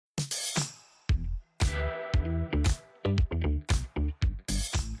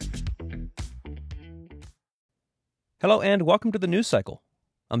Hello and welcome to the news cycle.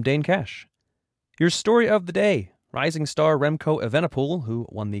 I'm Dane Cash. Your story of the day: rising star Remco Evenepoel, who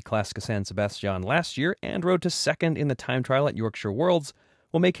won the Classica San Sebastian last year and rode to second in the time trial at Yorkshire Worlds,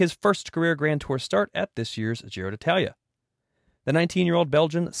 will make his first career Grand Tour start at this year's Giro d'Italia. The 19-year-old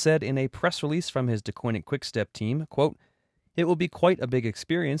Belgian said in a press release from his Deceuninck Quick-Step team, quote, "It will be quite a big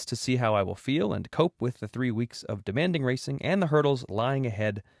experience to see how I will feel and cope with the 3 weeks of demanding racing and the hurdles lying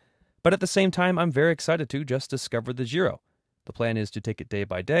ahead. But at the same time, I'm very excited to just discover the Giro. The plan is to take it day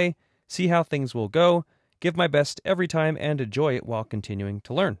by day, see how things will go, give my best every time, and enjoy it while continuing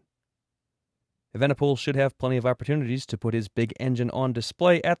to learn." Evenepoel should have plenty of opportunities to put his big engine on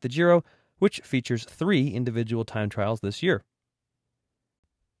display at the Giro, which features 3 individual time trials this year.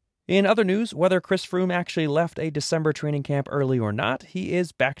 In other news, whether Chris Froome actually left a December training camp early or not, he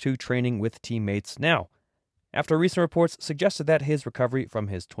is back to training with teammates now, after recent reports suggested that his recovery from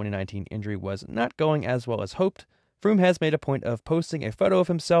his 2019 injury was not going as well as hoped. Froome has made a point of posting a photo of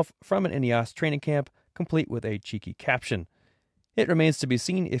himself from an Ineos training camp, complete with a cheeky caption. It remains to be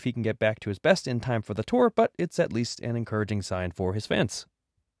seen if he can get back to his best in time for the Tour, but it's at least an encouraging sign for his fans.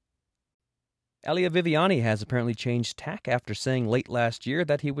 Elia Viviani has apparently changed tack after saying late last year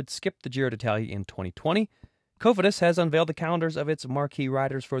that he would skip the Giro d'Italia in 2020. Cofidis has unveiled the calendars of its marquee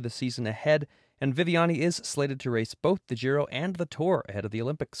riders for the season ahead, and Viviani is slated to race both the Giro and the Tour ahead of the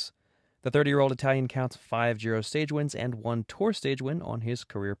Olympics. The 30-year-old Italian counts 5 Giro stage wins and 1 Tour stage win on his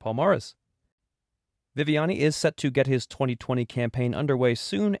career palmares. Viviani is set to get his 2020 campaign underway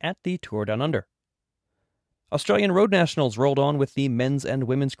soon at the Tour Down Under. Australian Road Nationals rolled on with the men's and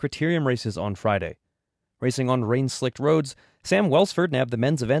women's criterium races on Friday. Racing on rain-slicked roads, Sam Welsford nabbed the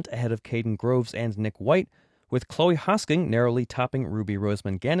men's event ahead of Caden Groves and Nick White, with Chloe Hosking narrowly topping Ruby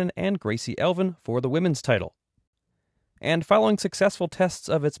Roseman Gannon and Gracie Elvin for the women's title. And following successful tests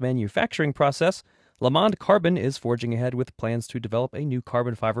of its manufacturing process, Lamond Carbon is forging ahead with plans to develop a new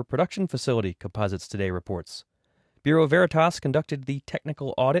carbon fiber production facility, Composites Today reports. Bureau Veritas conducted the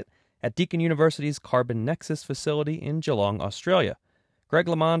technical audit at Deakin University's Carbon Nexus facility in Geelong, Australia. Greg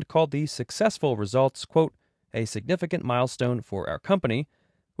Lamond called the successful results, quote, "a significant milestone for our company,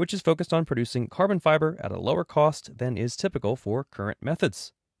 which is focused on producing carbon fiber at a lower cost than is typical for current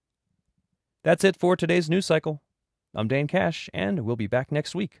methods." That's it for today's news cycle. I'm Dane Cash, and we'll be back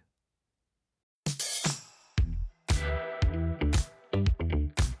next week.